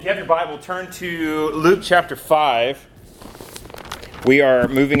If you have your Bible, turn to Luke chapter 5. We are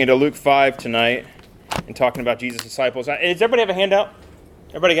moving into Luke 5 tonight and talking about Jesus' disciples. Does everybody have a handout?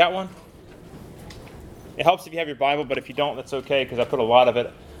 Everybody got one? It helps if you have your Bible, but if you don't, that's okay because I put a lot of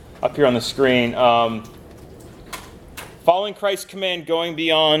it up here on the screen. Following Christ's command, going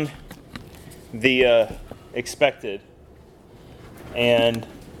beyond the expected. And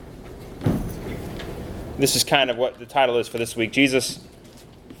this is kind of what the title is for this week. Jesus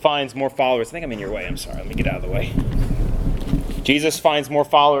finds more followers. I think I'm in your way. I'm sorry. Let me get out of the way. Jesus finds more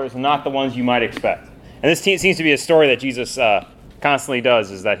followers, not the ones you might expect. And this seems to be a story that Jesus constantly does,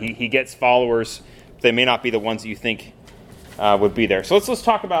 is that he gets followers. They may not be the ones that you think would be there. So let's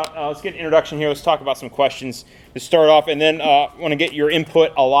talk about, let's get an introduction here. Let's talk about some questions to start off. And then I want to get your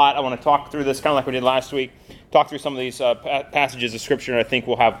input a lot. I want to talk through this kind of like we did last week. Talk through some of these passages of Scripture, and I think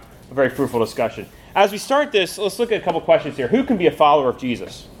we'll have a very fruitful discussion. As we start this, let's look at a couple questions here. Who can be a follower of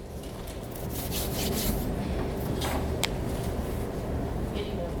Jesus?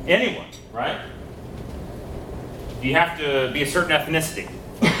 Anyone, right? Do you have to be a certain ethnicity?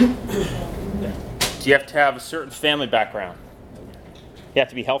 Do you have to have a certain family background? You have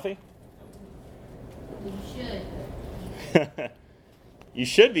to be healthy? You should. You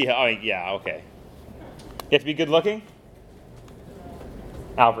should be. Oh, yeah, okay. You have to be good looking?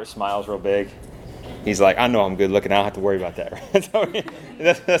 Albert smiles real big. He's like, I know I'm good looking. I don't have to worry about that.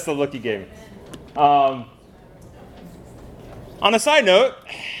 That's the look he gave me. On a side note,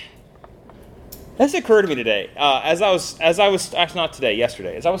 this occurred to me today.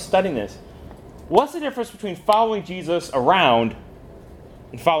 Yesterday, as I was studying this. What's the difference between following Jesus around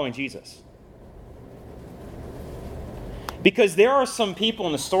and following Jesus? Because there are some people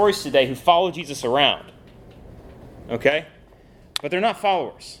in the stories today who follow Jesus around. Okay? But they're not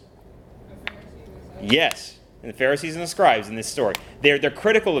followers. Yes. And the Pharisees and the scribes in this story. They're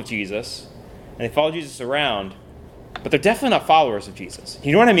critical of Jesus, and they follow Jesus around, but they're definitely not followers of Jesus.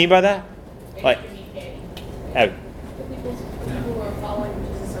 You know what I mean by that? Like, the people who are following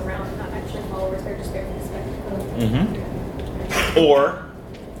Jesus around are not actually followers, they're just very respectful. Mm-hmm. Or,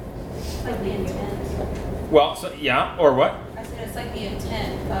 Like the intent. well, so, yeah, or what? I said it's like the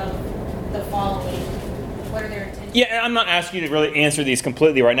intent of the following. What are their intentions? Yeah, I'm not asking you to really answer these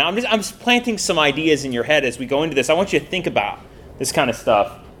completely right now. I'm just planting some ideas in your head as we go into this. I want you to think about this kind of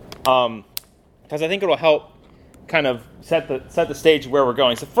stuff because I think it'll help kind of set the stage where we're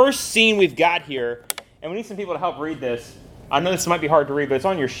going. So first scene we've got here, and we need some people to help read this. I know this might be hard to read, but it's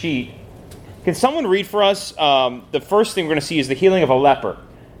on your sheet. Can someone read for us? The first thing we're going to see is the healing of a leper.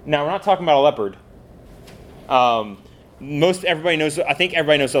 Now, we're not talking about a leopard. Everybody knows. I think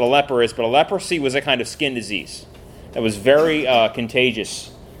everybody knows what a leper is, but a leprosy was a kind of skin disease that was very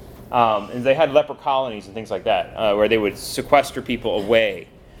contagious. And they had leper colonies and things like that, where they would sequester people away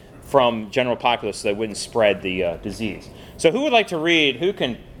from general populace so they wouldn't spread the disease. So who would like to read? Who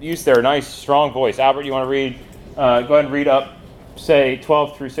can use their nice, strong voice? Albert, you want to read? Go ahead and read up, say,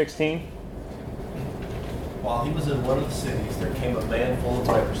 12 through 16. While he was in one of the cities, there came a man full of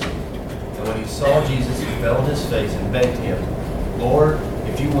leprosy. And when he saw Jesus, he fell on his face and begged him, Lord,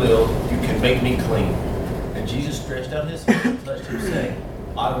 if you will, you can make me clean. And Jesus stretched out his hand and touched him, saying,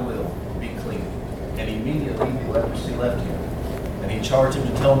 I will, be clean. And immediately the leprosy left him. And he charged him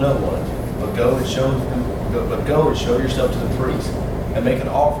to tell no one, but go and show yourself to the priest, and make an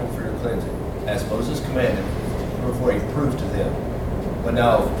offering for your cleansing, as Moses commanded, for a proof to them. But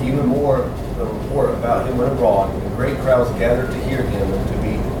now even more the report about him went abroad, and great crowds gathered to hear him and to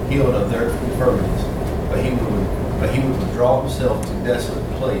be healed of their infirmities. But he would withdraw himself to desolate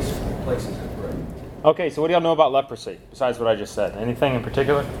places and pray. Okay, so what do y'all know about leprosy, besides what I just said? Anything in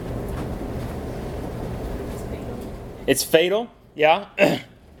particular? It's fatal, yeah.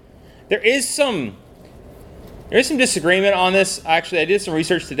 There is some disagreement on this. Actually, I did some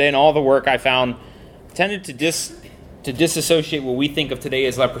research today, and all the work I found tended to disassociate what we think of today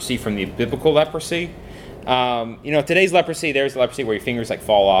as leprosy from the biblical leprosy. Today's leprosy, there's leprosy where your fingers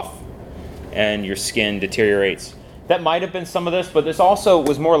fall off and your skin deteriorates. That might have been some of this, but this also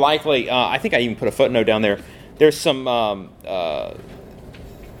was more likely, I think I even put a footnote down there, there's some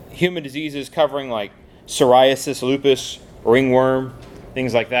human diseases covering like psoriasis, lupus, ringworm,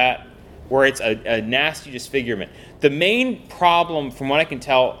 things like that, where it's a nasty disfigurement. The main problem, from what I can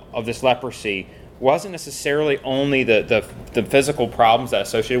tell, of this leprosy wasn't necessarily only the physical problems that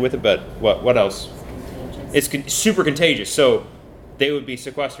associated with it, but what else? It's super contagious, so they would be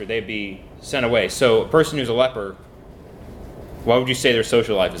sequestered. They'd be sent away. So a person who's a leper, what would you say their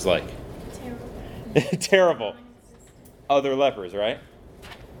social life is like? Terrible. Terrible. Other lepers, right?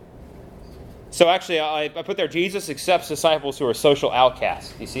 So actually, I put there, Jesus accepts disciples who are social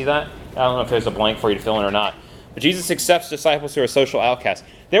outcasts. You see that? I don't know if there's a blank for you to fill in or not. But Jesus accepts disciples who are social outcasts.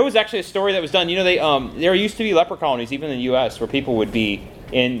 There was actually a story that was done. You know, there used to be leper colonies, even in the U.S., where people would be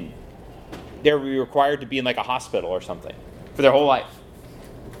they would be required to be in like a hospital or something for their whole life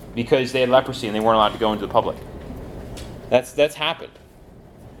because they had leprosy and they weren't allowed to go into the public. That's happened.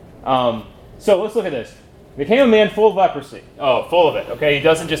 So let's look at this. Became a man full of leprosy. Oh, full of it. Okay, he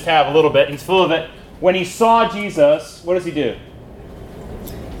doesn't just have a little bit. He's full of it. When he saw Jesus, what does he do?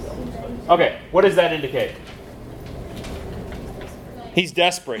 Okay, what does that indicate? He's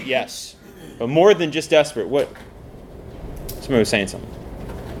desperate, yes. But more than just desperate. What? Somebody was saying something.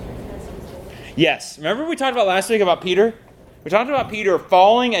 Yes. Remember we talked about last week about Peter? We talked about Peter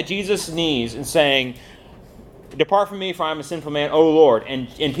falling at Jesus' knees and saying, "Depart from me, for I am a sinful man, O Lord." And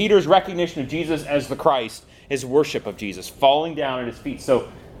Peter's recognition of Jesus as the Christ, his worship of Jesus, falling down at his feet. So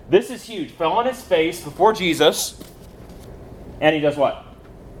this is huge. Fell on his face before Jesus, and he does what?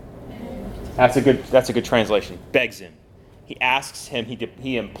 That's a good translation. Begs him. He asks him.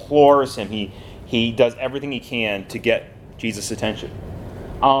 He implores him. He does everything he can to get Jesus' attention.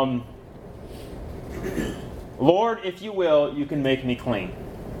 Lord, if you will, you can make me clean.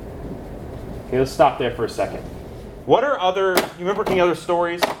 Okay, let's stop there for a second. What are you remember any other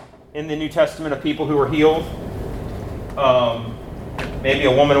stories in the New Testament of people who were healed? Maybe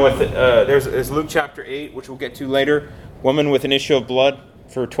a woman with, there's Luke chapter 8, which we'll get to later. Woman with an issue of blood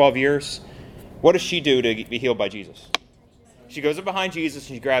for 12 years. What does she do to be healed by Jesus? She goes up behind Jesus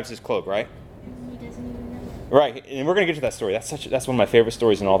and she grabs his cloak, right? He doesn't even know. Right, and we're going to get to that story. That's one of my favorite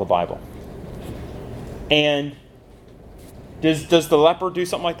stories in all the Bible. And does the leper do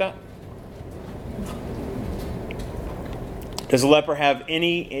something like that? Does the leper have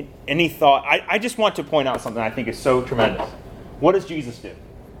any thought? I just want to point out something I think is so tremendous. What does Jesus do?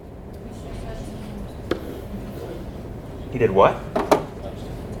 He did what?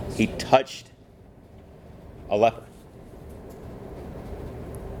 He touched a leper.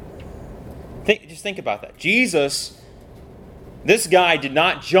 Just think about that. This guy did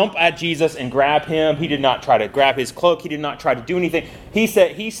not jump at Jesus and grab him. He did not try to grab his cloak. He did not try to do anything. He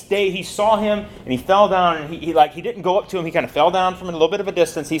said he stayed. He saw him and he fell down. And he didn't go up to him. He kind of fell down from a little bit of a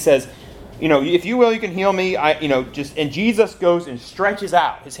distance. He says, if you will, you can heal me. And Jesus goes and stretches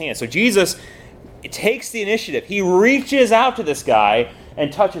out his hand. So Jesus takes the initiative. He reaches out to this guy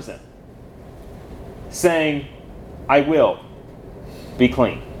and touches him, saying, "I will be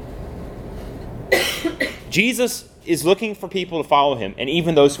clean." Jesus is looking for people to follow him, and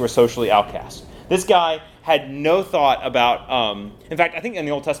even those who are socially outcast. This guy had no thought about, in fact, I think in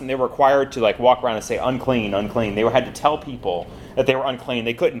the Old Testament they were required to walk around and say unclean, unclean. They had to tell people that they were unclean.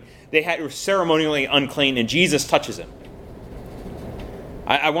 They were ceremonially unclean, and Jesus touches him.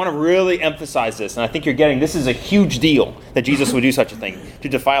 I want to really emphasize this, and I think you're getting, this is a huge deal that Jesus would do such a thing, to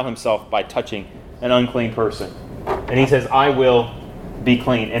defile himself by touching an unclean person. And he says, "I will be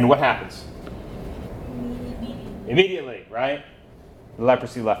clean." And what happens? Immediately, right? The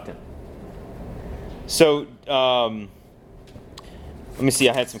leprosy left him. So, let me see.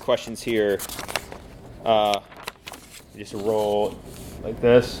 I had some questions here. Just roll like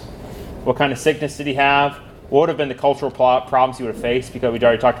this. What kind of sickness did he have? What would have been the cultural problems he would have faced? Because we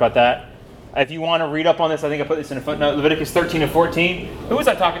already talked about that. If you want to read up on this, I think I put this in a footnote. Leviticus 13 and 14. Who was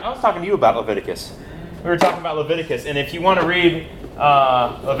I talking? I was talking to you about Leviticus. We were talking about Leviticus. And if you want to read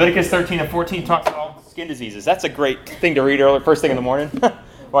Leviticus 13 and 14, talks about all skin diseases. That's a great thing to read early, first thing in the morning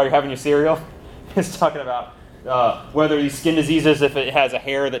while you're having your cereal. It's talking about whether these skin diseases, if it has a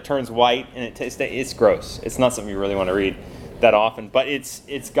hair that turns white, and it's gross. It's not something you really want to read that often. But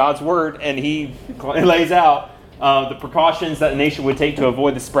it's God's word, and he lays out the precautions that a nation would take to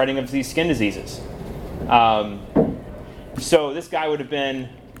avoid the spreading of these skin diseases. So this guy would have been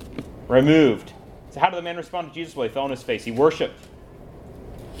removed. So how did the man respond to Jesus? Well, he fell on his face. He worshipped.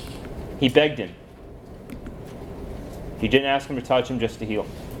 He begged him. He didn't ask him to touch him, just to heal.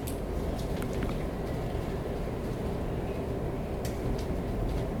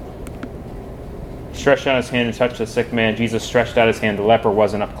 He stretched out his hand and touched the sick man. Jesus stretched out his hand. The leper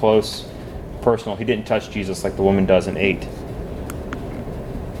wasn't up close, personal. He didn't touch Jesus like the woman does in 8.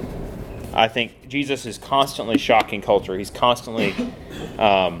 I think Jesus is constantly shocking culture. He's constantly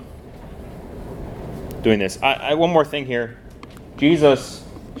doing this. One more thing here. Jesus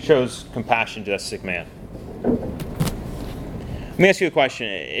shows compassion to that sick man. Let me ask you a question.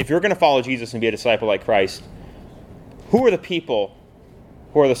 If you're going to follow Jesus and be a disciple like Christ, who are the people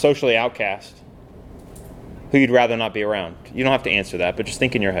who are the socially outcast who you'd rather not be around? You don't have to answer that, but just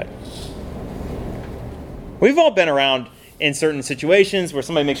think in your head. We've all been around in certain situations where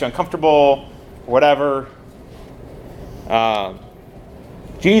somebody makes you uncomfortable, whatever.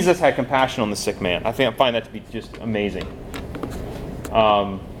 Jesus had compassion on the sick man. I find that to be just amazing.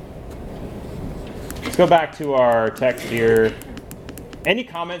 Let's go back to our text here. Any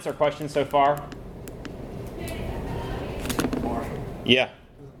comments or questions so far? Marshall, Yeah.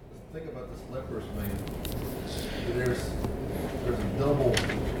 think about this leprous man. There's a double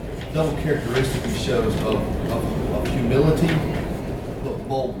characteristic he shows of humility, but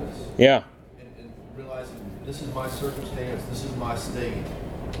boldness. Yeah. And realizing this is my circumstance, this is my state,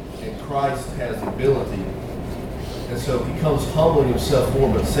 and Christ has the ability. And so he comes humbling himself more,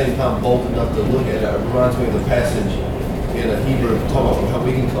 but at the same time bold enough to look at it. It reminds me of the passage in Hebrew talking about how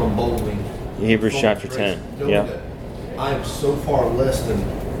we can come boldly. Hebrews chapter 10. Yeah. I am so far less than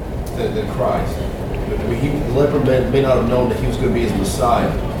Christ. I mean, the leper man may not have known that he was going to be his Messiah,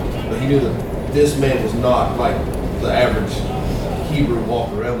 but he knew that this man was not like the average Hebrew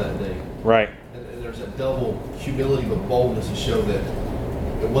walking around that day. Right. And there's a double humility but boldness to show that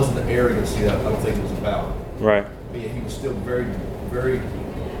it wasn't the arrogancy that I don't think it was about. Right. But yet he was still very, very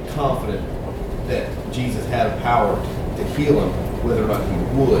confident that Jesus had a power to heal him, whether or not he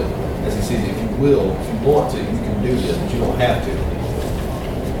would. As he says, if you will, if you want to, you can do this, but you don't have to.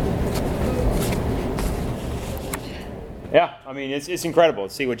 Yeah, I mean, it's incredible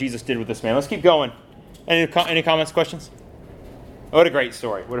to see what Jesus did with this man. Let's keep going. Any comments, questions? What a great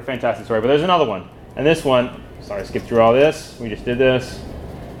story. What a fantastic story. But there's another one. And this one, sorry, I skipped through all this. We just did this.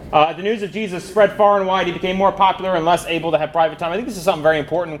 The news of Jesus spread far and wide. He became more popular and less able to have private time. I think this is something very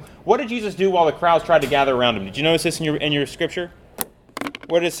important. What did Jesus do while the crowds tried to gather around him? Did you notice this in your scripture?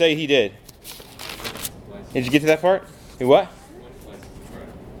 What did it say he did? Did you get to that part? He what?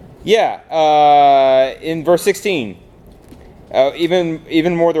 Yeah, in verse 16.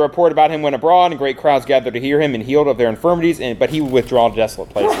 Even more, the report about him went abroad, and great crowds gathered to hear him and healed of their infirmities. But he would withdraw to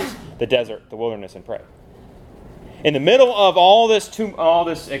desolate places, the desert, the wilderness, and pray. In the middle of all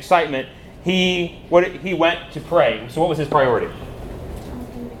this excitement, he went to pray. So what was his priority?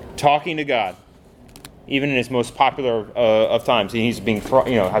 Talking to God, even in his most popular of times. He's being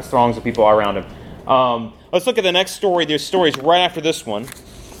has throngs of people around him. Let's look at the next story. There's stories right after this one,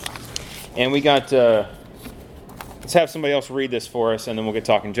 and we got. Let's have somebody else read this for us, and then we'll get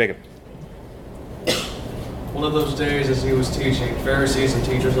talking. Jacob. One of those days as he was teaching, Pharisees and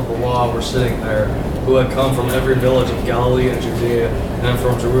teachers of the law were sitting there, who had come from every village of Galilee and Judea, and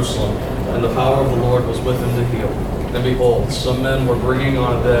from Jerusalem. And the power of the Lord was with him to heal. And behold, some men were bringing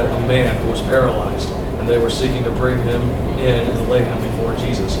on a bed a man who was paralyzed, and they were seeking to bring him in and lay him before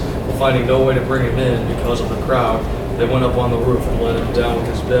Jesus. But finding no way to bring him in because of the crowd, they went up on the roof and let him down with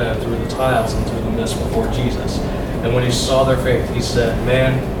his bed through the tiles into the midst before Jesus. And when he saw their faith, he said,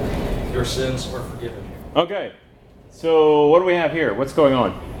 "Man, your sins are forgiven." Okay, so what do we have here? What's going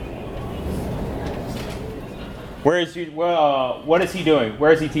on? Where is he? What is he doing?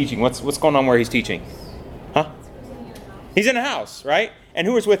 Where is he teaching? What's going on where he's teaching? Huh? He's in a house, right? And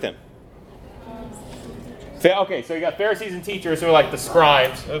who is with him? Okay, so you got Pharisees and teachers who are like the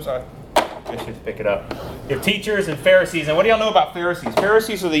scribes. Oops, sorry. I should pick it up. You have teachers and Pharisees, and what do y'all know about Pharisees?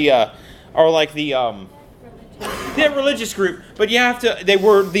 Pharisees are like the religious group, but they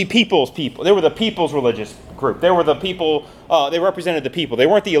were the people's people. They were the people's religious group. They were the people, they represented the people. They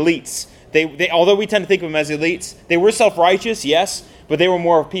weren't the elites. They although we tend to think of them as elites, they were self-righteous, yes, but they were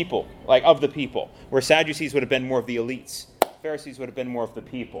more of people, like of the people, where Sadducees would have been more of the elites. Pharisees would have been more of the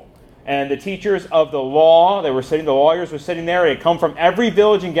people. And the teachers of the law, the lawyers were sitting there. They had come from every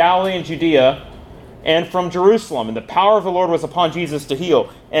village in Galilee and Judea and from Jerusalem. And the power of the Lord was upon Jesus to heal.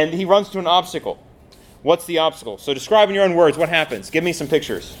 And he runs to an obstacle. What's the obstacle? So describe in your own words what happens. Give me some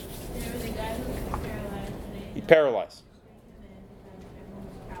pictures. There was a guy who was paralyzed. He's paralyzed.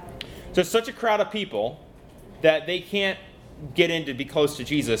 So it's such a crowd of people that they can't get in to be close to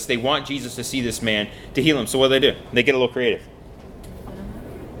Jesus. They want Jesus to see this man to heal him. So what do? They get a little creative.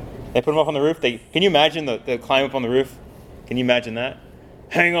 They put him up on the roof. Can you imagine the climb up on the roof? Can you imagine that?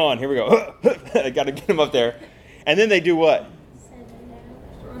 Hang on, here we go. I got to get him up there. And then they do what?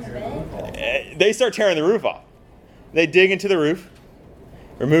 They start tearing the roof off. They dig into the roof,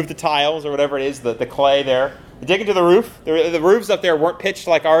 remove the tiles or whatever it is, the clay there. They dig into the roof. The roofs up there weren't pitched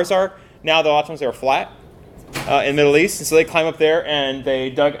like ours are. Now, a lot of times they were flat in the Middle East. And so they climb up there and they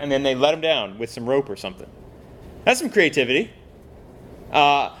dug, and then they let him down with some rope or something. That's some creativity.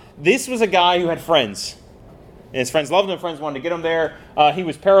 This was a guy who had friends. And his friends loved him. Friends wanted to get him there. He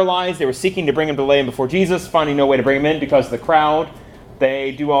was paralyzed. They were seeking to bring him to lay him before Jesus, finding no way to bring him in because of the crowd.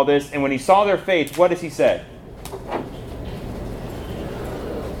 They do all this. And when he saw their faith, what does he say?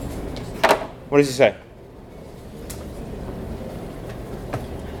 What does he say?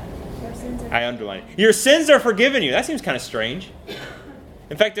 Your sins are I underline it. Your sins are forgiven you. That seems kind of strange.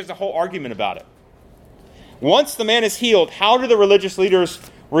 In fact, there's a whole argument about it. Once the man is healed, how do the religious leaders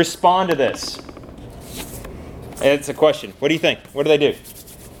respond to this? It's a question. What do you think? What do they do?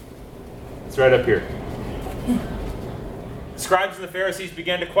 It's right up here. The scribes and the Pharisees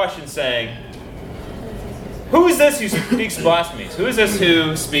began to question, saying, who is this who speaks blasphemies? Who is this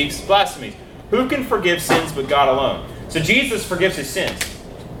who speaks blasphemies? Who can forgive sins but God alone? So Jesus forgives his sins.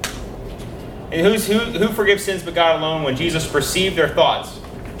 And who forgives sins but God alone when Jesus perceived their thoughts?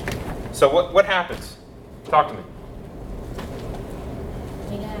 So what happens? Talk to me.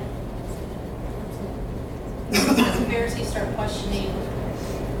 The Pharisees start questioning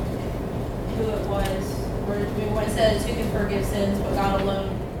who it was. When it says who can forgive sins but God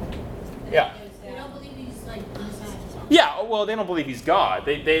alone. Yeah. They don't believe he's like Messiah. Yeah, well, they don't believe he's God.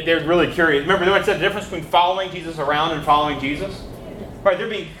 They're really curious. Remember what I said, the difference between following Jesus around and following Jesus? Right,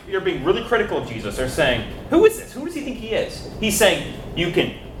 they're being really critical of Jesus. They're saying, who is this? Who does he think he is? He's saying, you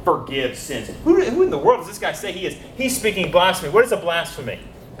can forgive sins. Who in the world does this guy say he is? He's speaking blasphemy. What is a blasphemy?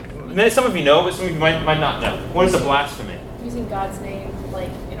 Some of you know, but some of you might not know. What is a blasphemy? Using God's name like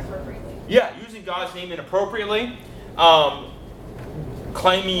inappropriately. Yeah, using God's name inappropriately.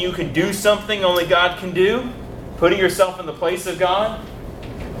 Claiming you can do something only God can do. Putting yourself in the place of God.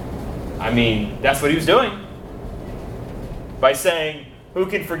 I mean, that's what he was doing. By saying, who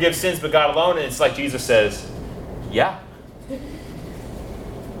can forgive sins but God alone? And it's like Jesus says, yeah.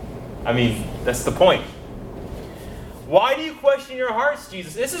 I mean, that's the point. Why do you question your hearts,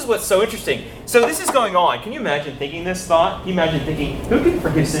 Jesus? This is what's so interesting. So this is going on. Can you imagine thinking this thought? Can you imagine thinking, who can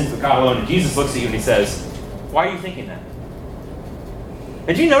forgive sins but God alone? And Jesus looks at you and he says, why are you thinking that?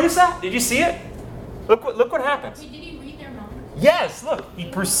 Did you notice that? Did you see it? Look what happens. Wait, did he read their minds? Yes, look. He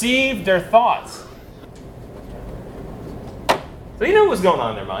perceived their thoughts. So you know what was going on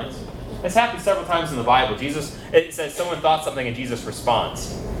in their minds. It's happened several times in the Bible. It says someone thought something and Jesus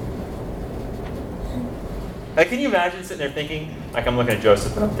responds. Like, can you imagine sitting there thinking, like I'm looking at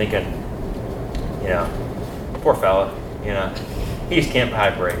Joseph and I'm thinking, poor fella, he just can't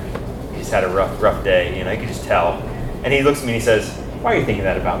high break. He just had a rough day, you could just tell. And he looks at me and he says, why are you thinking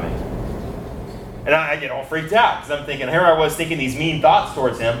that about me? And I get all freaked out because I'm thinking, here I was thinking these mean thoughts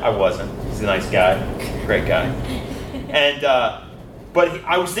towards him. I wasn't. He's a nice guy, great guy. And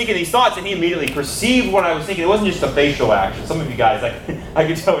I was thinking these thoughts, and he immediately perceived what I was thinking. It wasn't just a facial action. Some of you guys, I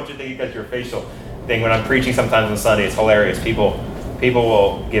can tell what you're thinking because your facial thing. When I'm preaching sometimes on Sunday, it's hilarious. People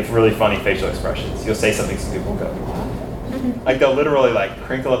will give really funny facial expressions. You'll say something, some people will go, like they'll literally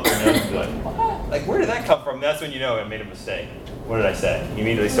crinkle up their nose and be like, what? Like, where did that come from? That's when you know I made a mistake. What did I say? You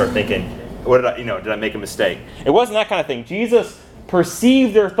immediately start thinking, did I make a mistake? It wasn't that kind of thing. Jesus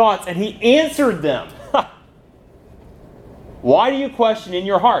perceived their thoughts and he answered them. Why do you question in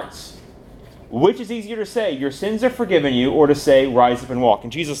your hearts? Which is easier to say, your sins are forgiven you, or to say, rise up and walk?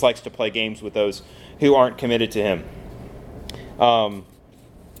 And Jesus likes to play games with those who aren't committed to him. Let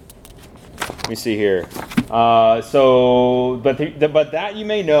me see here. But that you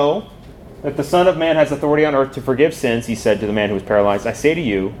may know, that the Son of Man has authority on earth to forgive sins, he said to the man who was paralyzed. I say to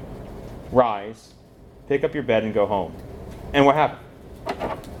you, rise, pick up your bed, and go home. And what happened?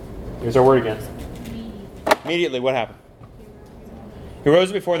 Here's our word again. Immediately, what happened? He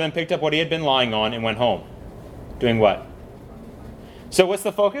rose before them, picked up what he had been lying on, and went home. Doing what? So what's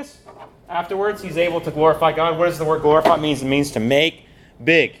the focus? Afterwards, he's able to glorify God. What does the word glorify mean? It means to make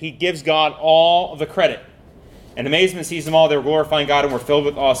big. He gives God all of the credit. And amazement seized them all. They were glorifying God and were filled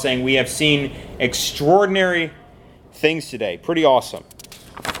with awe, saying, we have seen extraordinary things today. Pretty awesome.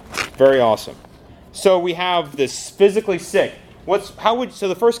 Very awesome. So we have this physically sick. So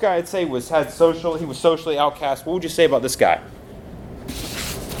the first guy I'd say he was socially outcast. What would you say about this guy?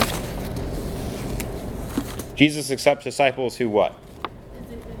 Jesus accepts disciples who what?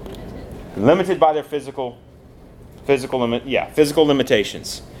 Limited by their physical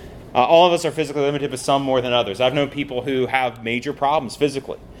limitations. All of us are physically limited, but some more than others. I've known people who have major problems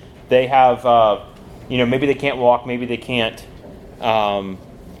physically. They have, maybe they can't walk, maybe they can't go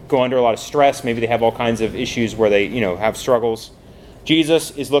under a lot of stress, maybe they have all kinds of issues where they, have struggles.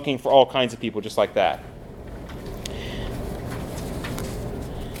 Jesus is looking for all kinds of people just like that.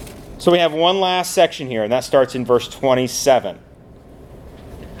 So we have one last section here, and that starts in verse 27.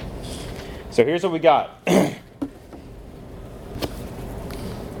 So here's what we got.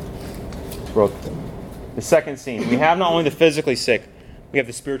 The second scene. We have not only the physically sick, we have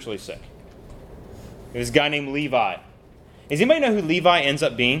the spiritually sick. There's this guy named Levi. Does anybody know who Levi ends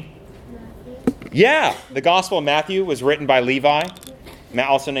up being? Matthew. Yeah, the Gospel of Matthew was written by Levi,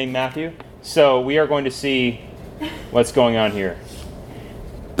 also named Matthew. So we are going to see what's going on here.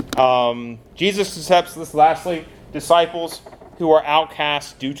 Jesus accepts this lastly, disciples who are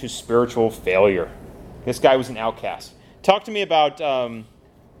outcasts due to spiritual failure. This guy was an outcast. Talk to me about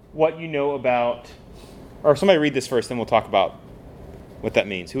what you know about, or somebody read this first, then we'll talk about what that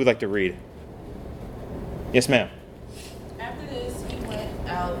means. Who would like to read? Yes, ma'am. After this, he went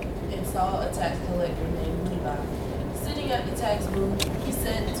out and saw a tax collector named Levi. Sitting at the tax booth, he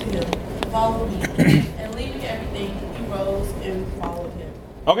said to him, "Follow me." And leaving everything, he rose and followed him.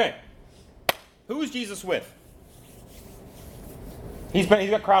 Okay. Who is Jesus with? He's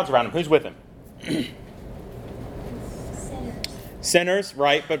got crowds around him. Who's with him? Sinners. Sinners,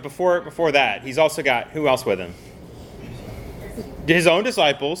 right? But before that, he's also got, who else with him? His own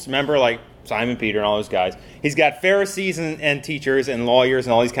disciples. Remember, like Simon Peter and all those guys. He's got Pharisees and teachers and lawyers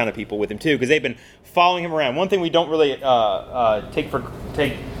and all these kind of people with him too, because they've been following him around. One thing we don't really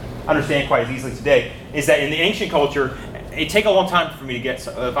understand quite as easily today is that in the ancient culture, it'd take a long time for me to get.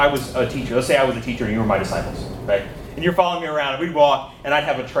 If I was a teacher, let's say I was a teacher and you were my disciples, right? And you're following me around, and we'd walk, and I'd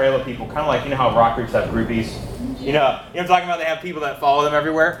have a trail of people, kind of like, you know how rock groups have groupies? You know what I'm talking about? They have people that follow them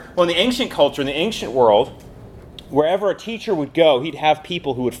everywhere. Well, in the ancient culture, in the ancient world, wherever a teacher would go, he'd have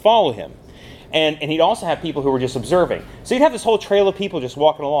people who would follow him. And he'd also have people who were just observing. So you'd have this whole trail of people just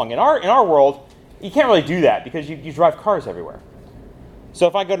walking along. In our world, you can't really do that because you drive cars everywhere. So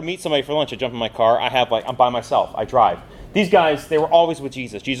if I go to meet somebody for lunch, I jump in my car, I'm by myself, I drive. These guys, they were always with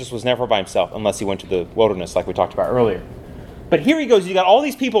Jesus. Jesus was never by himself unless he went to the wilderness like we talked about earlier. But here he goes, you got all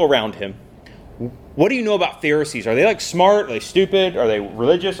these people around him. What do you know about Pharisees? Are they like smart? Are they stupid? Are they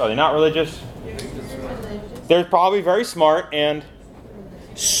religious? Are they not religious? They're probably very smart and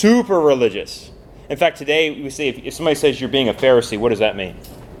super religious. In fact, today we say if somebody says you're being a Pharisee, what does that mean?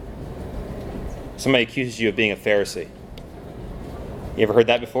 Somebody accuses you of being a Pharisee. You ever heard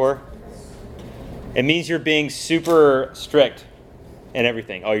that before? It means you're being super strict and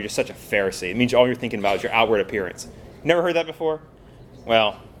everything. Oh, you're just such a Pharisee. It means all you're thinking about is your outward appearance. Never heard that before?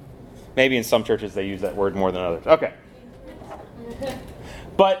 Well, maybe in some churches they use that word more than others. Okay.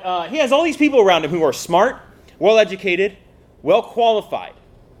 But he has all these people around him who are smart, well-educated, well-qualified,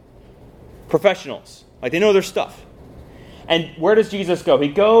 professionals. Like they know their stuff. And where does Jesus go? He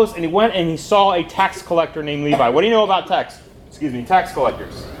goes and he went and he saw a tax collector named Levi. What do you know about tax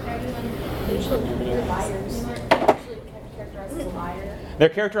collectors? They're liars. Usually characterized as a liar. They're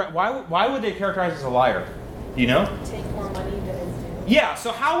characterized. Why would they characterize as a liar? Do you know? Take more money than is due. Yeah.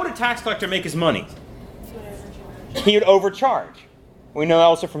 So how would a tax collector make his money? He would overcharge. He would overcharge. We know that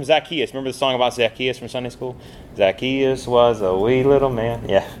also from Zacchaeus. Remember the song about Zacchaeus from Sunday school? Zacchaeus was a wee little man.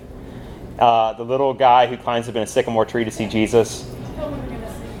 Yeah. The little guy who climbs up in a sycamore tree to see Jesus.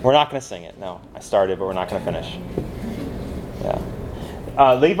 We're not going to sing it. No, I started, but we're not going to finish. Yeah.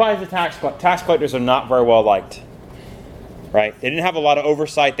 Levi's the tax collectors are not very well liked. Right? They didn't have a lot of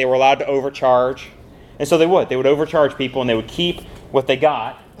oversight. They were allowed to overcharge. And so they would overcharge people and they would keep what they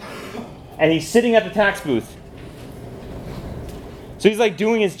got. And he's sitting at the tax booth. So he's like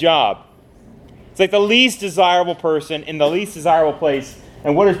doing his job. It's like the least desirable person in the least desirable place.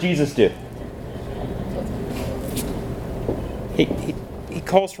 And what does Jesus do? He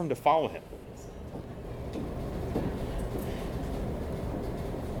calls for him to follow him.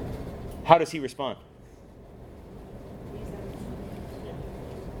 How does he respond?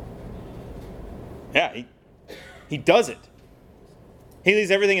 Yeah, he does it. He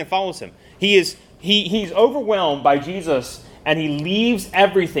leaves everything and follows him. He's overwhelmed by Jesus, and he leaves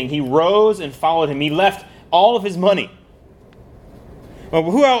everything. He rose and followed him. He left all of his money. Well,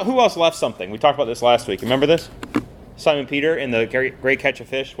 who else left something? We talked about this last week. Remember this? Simon Peter in the great catch of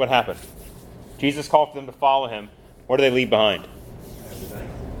fish. What happened? Jesus called for them to follow him. What do they leave behind?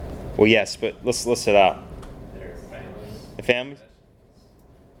 Well, yes, but let's list it out. The families?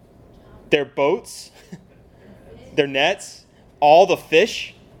 Their boats? Their nets? All the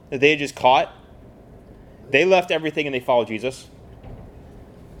fish that they had just caught? They left everything and they followed Jesus.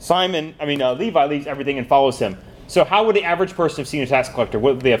 Levi leaves everything and follows him. So how would the average person have seen a tax collector?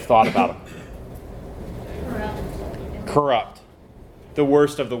 What would they have thought about him? Corrupt. The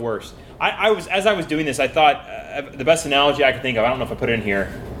worst of the worst. As I was doing this, I thought the best analogy I could think of, I don't know if I put it in here.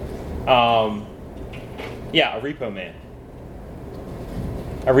 A repo man.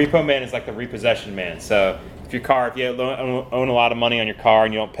 A repo man is like the repossession man. So if you own a lot of money on your car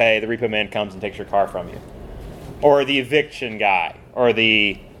and you don't pay, the repo man comes and takes your car from you. Or the eviction guy, or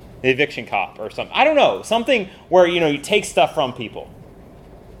the eviction cop, or something. I don't know. Something where, you take stuff from people.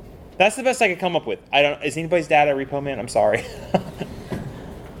 That's the best I could come up with. Is anybody's dad a repo man? I'm sorry.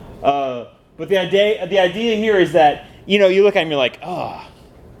 But the idea here is that, you look at him, you're like, oh.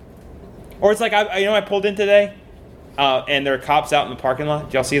 Or it's like, I pulled in today, and there are cops out in the parking lot.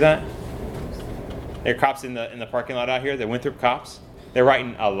 Did y'all see that? There are cops in the parking lot out here. The Winthrop cops. They're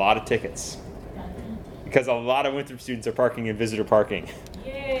writing a lot of tickets because a lot of Winthrop students are parking in visitor parking.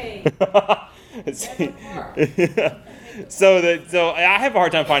 Yay! So I have a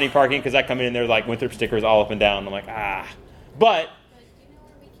hard time finding parking because I come in and there's like Winthrop stickers all up and down. I'm like, but But you know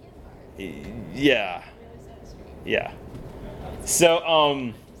where we can park? yeah. Really sad street. Yeah.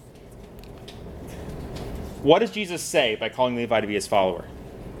 So, what does Jesus say by calling Levi to be his follower?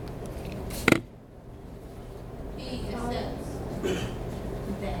 He accepts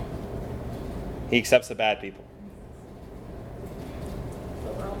that. He accepts the bad people.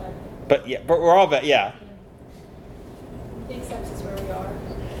 But we're all bad. But we're all bad. Yeah. He accepts us where we are.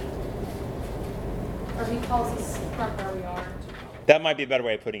 Or he calls us from where we are. That might be a better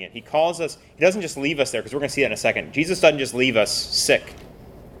way of putting it. He calls us. He doesn't just leave us there because we're going to see that in a second. Jesus doesn't just leave us sick.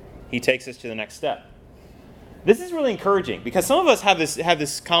 He takes us to the next step. This is really encouraging because some of us have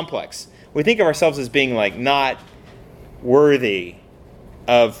this complex. We think of ourselves as being like not worthy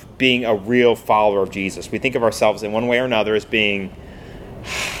of being a real follower of Jesus. We think of ourselves in one way or another as being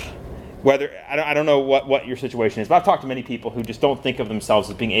whether I don't know what your situation is, but I've talked to many people who just don't think of themselves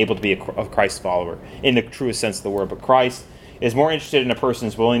as being able to be a Christ follower in the truest sense of the word. But Christ is more interested in a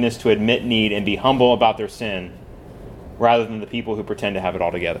person's willingness to admit need and be humble about their sin rather than the people who pretend to have it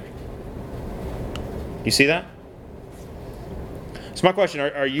all together. You see that? So my question,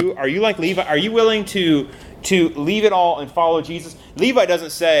 are you like Levi? Are you willing to leave it all and follow Jesus? Levi doesn't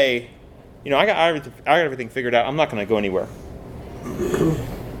say, I got everything figured out. I'm not going to go anywhere.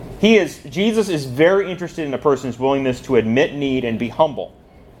 Jesus is very interested in a person's willingness to admit need and be humble,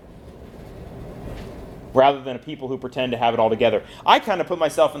 rather than people who pretend to have it all together. I kind of put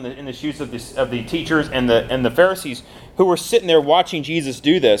myself in the shoes of the teachers and the Pharisees who were sitting there watching Jesus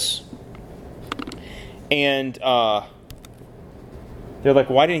do this, and they're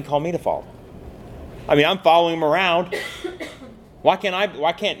like, "Why didn't he call me to follow? I mean, I'm following him around. Why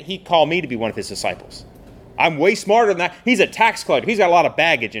can't he call me to be one of his disciples? I'm way smarter than that. He's a tax collector. He's got a lot of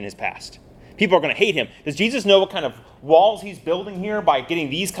baggage in his past. People are going to hate him. Does Jesus know what kind of walls he's building here by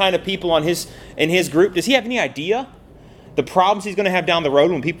getting these kind of people in his group? Does he have any idea the problems he's going to have down the road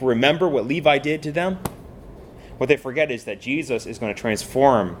when people remember what Levi did to them? What they forget is that Jesus is going to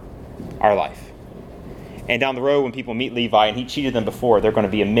transform our life. And down the road when people meet Levi and he cheated them before, they're going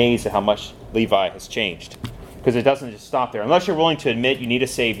to be amazed at how much Levi has changed. Because it doesn't just stop there. Unless you're willing to admit you need a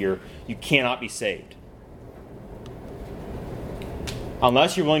Savior, you cannot be saved.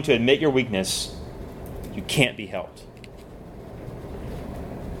 Unless you're willing to admit your weakness, you can't be helped.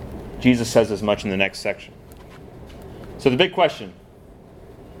 Jesus says as much in the next section. So the big question,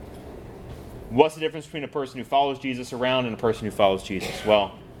 what's the difference between a person who follows Jesus around and a person who follows Jesus?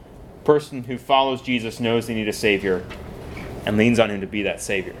 Well, a person who follows Jesus knows they need a Savior and leans on him to be that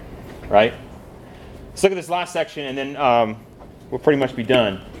Savior. Right? Let's look at this last section and then we'll pretty much be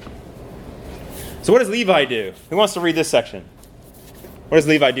done. So what does Levi do? Who wants to read this section? What does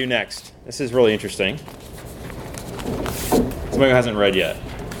Levi do next? This is really interesting. Somebody who hasn't read yet.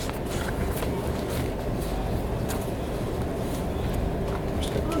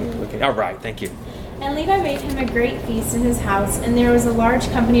 All right, thank you. And Levi made him a great feast in his house, and there was a large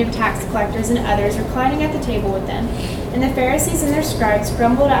company of tax collectors and others reclining at the table with them. And the Pharisees and their scribes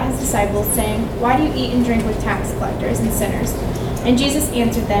grumbled at his disciples, saying, "Why do you eat and drink with tax collectors and sinners?" And Jesus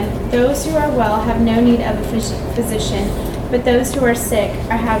answered them, "Those who are well have no need of a physician, but those who are sick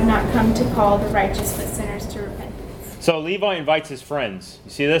I have not come to call the righteous, but sinners to repentance." So Levi invites his friends.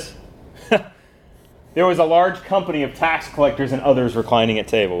 You see this? There was a large company of tax collectors and others reclining at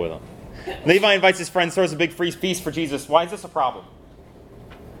table with him. Levi invites his friends, throws a big free feast for Jesus. Why is this a problem?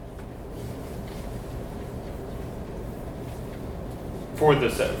 For the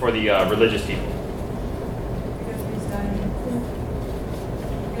religious people. Because he's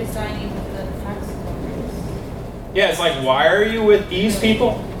dining with the tax collectors. Yeah, it's like, why are you with these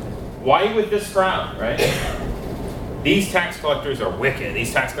people? Why are you with this crowd, right? These tax collectors are wicked.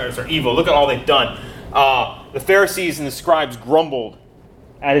 These tax collectors are evil. Look at all they've done. The Pharisees and the scribes grumbled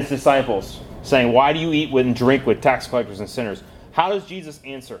at his disciples, saying, "Why do you eat and drink with tax collectors and sinners?" How does Jesus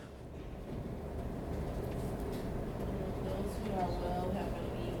answer? Those who are well have no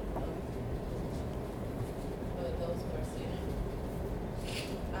need of, but those who are sick.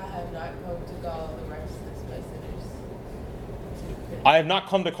 I have not come to call the righteous, but sinners to repentance. I have not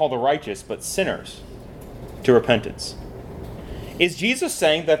come to call the righteous, but sinners to repentance. Is Jesus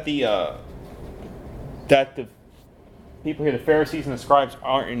saying that the people here, the Pharisees and the scribes,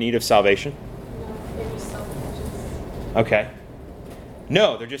 aren't in need of salvation? No, they're just self-righteous. Okay.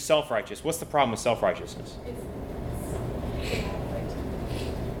 No, they're just self-righteous. What's the problem with self-righteousness? It's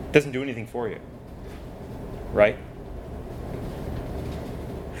It doesn't do anything for you. Right?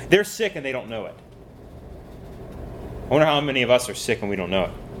 They're sick and they don't know it. I wonder how many of us are sick and we don't know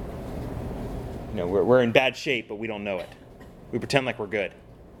it. You know, we're in bad shape, but we don't know it. We pretend like we're good.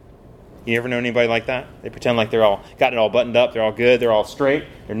 You ever know anybody like that? They pretend like they're all got it all buttoned up, they're all good, they're all straight.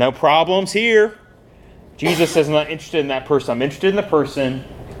 There are no problems here. Jesus says, I'm not interested in that person. I'm interested in the person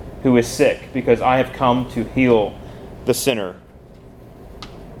who is sick, because I have come to heal the sinner.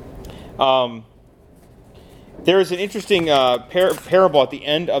 There is an interesting parable at the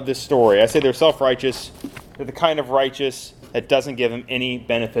end of this story. I say they're self-righteous. They're the kind of righteous that doesn't give them any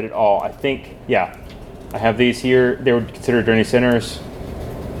benefit at all. I think, I have these here. They were considered dirty sinners.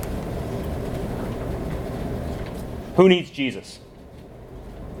 Who needs Jesus?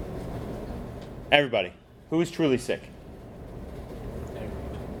 Everybody. Who is truly sick?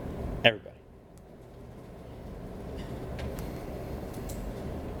 Everybody.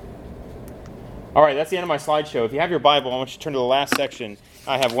 All right, that's the end of my slideshow. If you have your Bible, I want you to turn to the last section.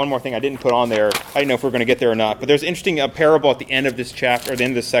 I have one more thing I didn't put on there. I didn't know if we were going to get there or not. But there's an interesting parable at the end of this chapter, or the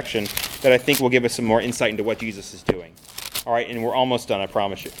end of this section, that I think will give us some more insight into what Jesus is doing. All right, and we're almost done, I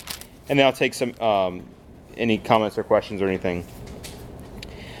promise you. And then I'll take some any comments or questions or anything.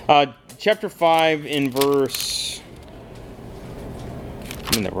 Chapter 5 in verse...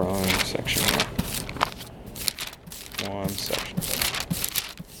 I'm in the wrong section. One section.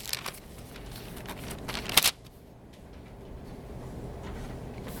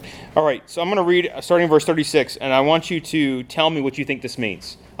 All right, so I'm going to read starting in verse 36, and I want you to tell me what you think this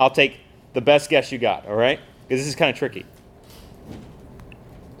means. I'll take the best guess you got, all right? Because this is kind of tricky.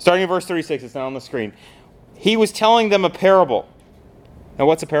 Starting in verse 36, it's not on the screen. He was telling them a parable. Now,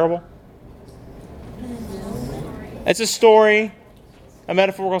 what's a parable? It's a story, a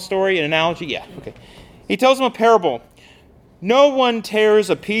metaphorical story, an analogy. Yeah, okay. He tells them a parable. No one tears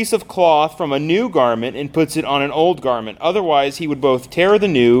a piece of cloth from a new garment and puts it on an old garment. Otherwise, he would both tear the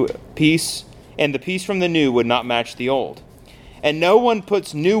new piece, and the piece from the new would not match the old. And no one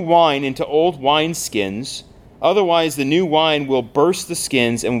puts new wine into old wineskins. Otherwise, the new wine will burst the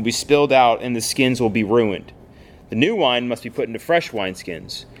skins and will be spilled out, and the skins will be ruined. The new wine must be put into fresh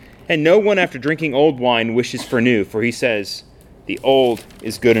wineskins. And no one after drinking old wine wishes for new, for he says, the old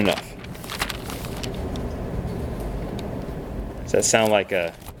is good enough. Does that sound like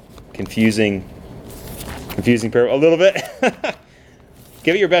a confusing parable? A little bit?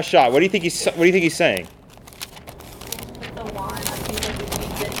 Give it your best shot. What do you think he's saying? With the wine, I think that if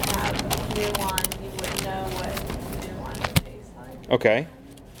you didn't have new wine, you wouldn't know what new wine would taste like. Okay.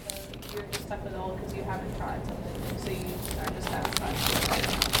 So you're just stuck with old because you haven't tried something new, so you are just satisfied.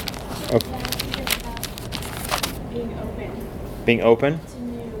 Okay. Being open Being open? to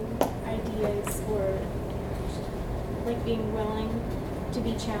new ideas, or like being willing to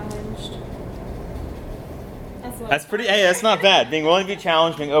be challenged. That's pretty. Hey, that's not bad. Being willing to be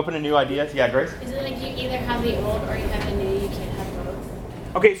challenged, being open to new ideas. Yeah, Grace? Is it like you either have the old or you have the new? You can't have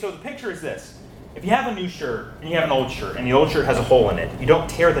both. Okay, so the picture is this. If you have a new shirt and you have an old shirt, and the old shirt has a hole in it, you don't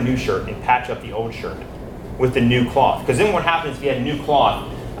tear the new shirt and patch up the old shirt with the new cloth. Because then what happens if you had a new cloth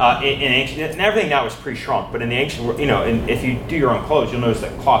in ancient, and everything now is pre-shrunk, but in the ancient, if you do your own clothes, you'll notice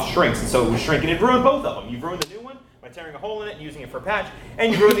that cloth shrinks, and so it was shrinking. It ruined both of them. You've ruined the new one by tearing a hole in it and using it for a patch,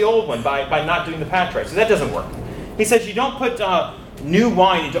 and you ruined the old one by not doing the patch right. So that doesn't work. He says you don't put new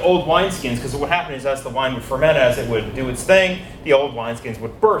wine into old wineskins, because what happened is as the wine would ferment, as it would do its thing, the old wineskins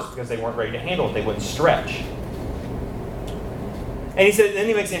would burst because they weren't ready to handle it. They wouldn't stretch. And he said, then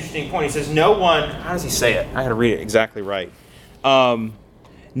he makes an interesting point. He says, no one, how does he say it? I got to read it exactly right.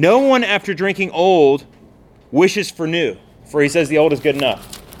 No one after drinking old wishes for new, for he says the old is good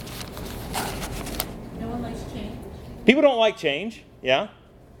enough. No one likes change. People don't like change. Yeah?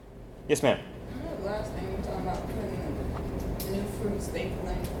 Yes, ma'am. Last thing we're talking about putting new fruit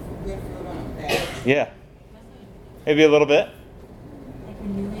stapling good fruit on a bag. Yeah. Maybe a little bit. Like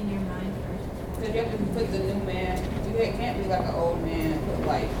renewing your mind first. Because you have to put the new man, you can't be like an old man, put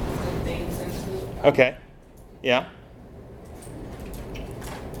like good things into it. Okay. Yeah.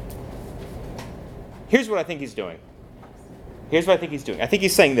 Here's what I think he's doing. I think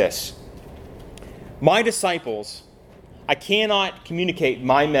he's saying this. My disciples, I cannot communicate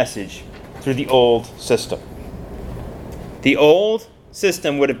my message through the old system. The old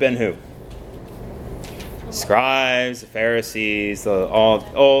system would have been who? Scribes, the Pharisees, all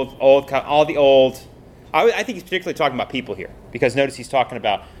the old. I think he's particularly talking about people here, because notice he's talking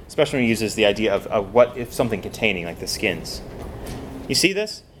about, especially when he uses the idea of what if something containing, like the skins. You see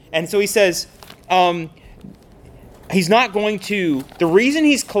this? And so he says, he's not going to. The reason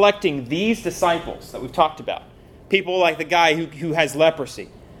he's collecting these disciples that we've talked about, people like the guy who has leprosy,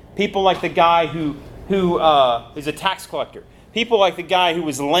 People like the guy who is a tax collector. People like the guy who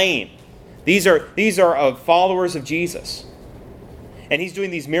was lame. These are followers of Jesus. And he's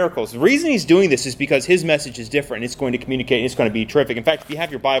doing these miracles. The reason he's doing this is because his message is different. It's going to communicate, and it's going to be terrific. In fact, if you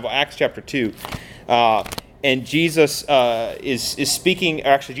have your Bible, Acts chapter 2, and Jesus is speaking.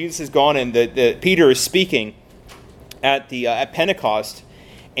 Actually, Jesus is gone, and Peter is speaking at Pentecost.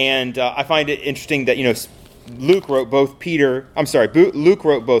 And I find it interesting that Luke wrote both Luke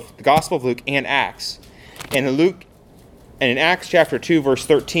wrote both the Gospel of Luke and Acts. And in Acts chapter 2, verse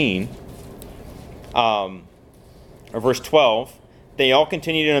 13, or verse 12, they all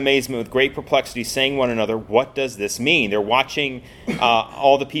continued in amazement with great perplexity, saying one another, "What does this mean?" They're watching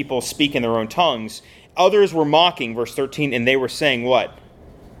all the people speak in their own tongues. Others were mocking, verse 13, and they were saying what?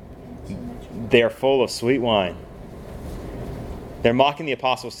 They're full of sweet wine. They're mocking the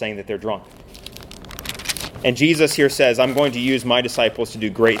apostles, saying that they're drunk. And Jesus here says, I'm going to use my disciples to do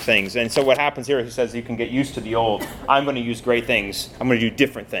great things. And so what happens here, he says, you can get used to the old. I'm going to use great things. I'm going to do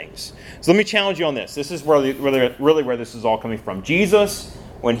different things. So let me challenge you on this. This is really where this is all coming from. Jesus,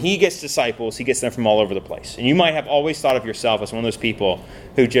 when he gets disciples, he gets them from all over the place. And you might have always thought of yourself as one of those people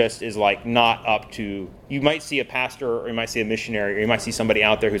who just is like not up to, you might see a pastor or you might see a missionary or you might see somebody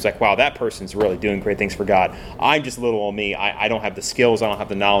out there who's like, wow, that person's really doing great things for God. I'm just little old me. I don't have the skills. I don't have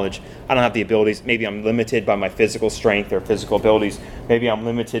the knowledge. I don't have the abilities. Maybe I'm limited by my physical strength or physical abilities. Maybe I'm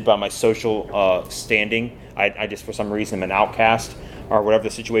limited by my social standing. I just, for some reason, am an outcast or whatever the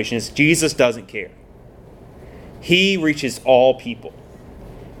situation is. Jesus doesn't care. He reaches all people.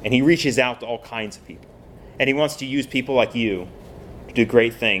 And he reaches out to all kinds of people. And he wants to use people like you to do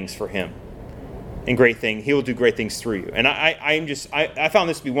great things for him. And he'll do great things through you. And I found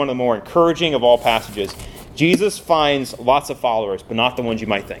this to be one of the more encouraging of all passages. Jesus finds lots of followers, but not the ones you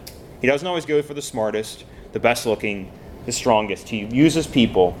might think. He doesn't always go for the smartest, the best looking, the strongest. He uses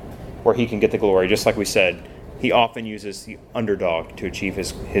people where he can get the glory. Just like we said, he often uses the underdog to achieve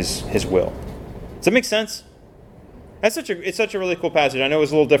his will. Does that make sense? It's such a really cool passage. I know it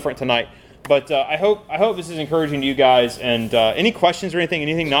was a little different tonight, but I hope this is encouraging to you guys. And any questions or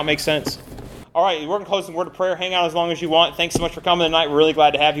anything not make sense? All right, we're going to close with a word of prayer. Hang out as long as you want. Thanks so much for coming tonight. We're really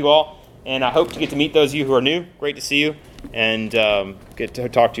glad to have you all, and I hope to get to meet those of you who are new. Great to see you, and get to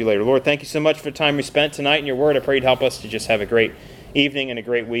talk to you later. Lord, thank you so much for the time we spent tonight in your word. I pray you'd help us to just have a great evening and a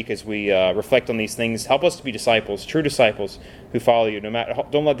great week as we reflect on these things. Help us to be disciples, true disciples who follow you.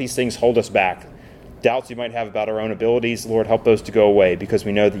 Don't let these things hold us back. Doubts you might have about our own abilities, Lord, help those to go away, because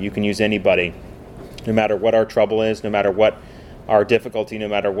we know that you can use anybody, no matter what our trouble is, no matter what our difficulty, no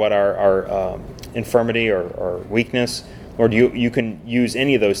matter what our infirmity or weakness. Lord, you can use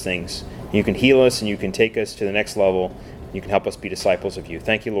any of those things. You can heal us and you can take us to the next level. You can help us be disciples of you.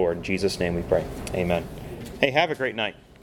 Thank you, Lord. In Jesus' name we pray. Amen. Hey, have a great night.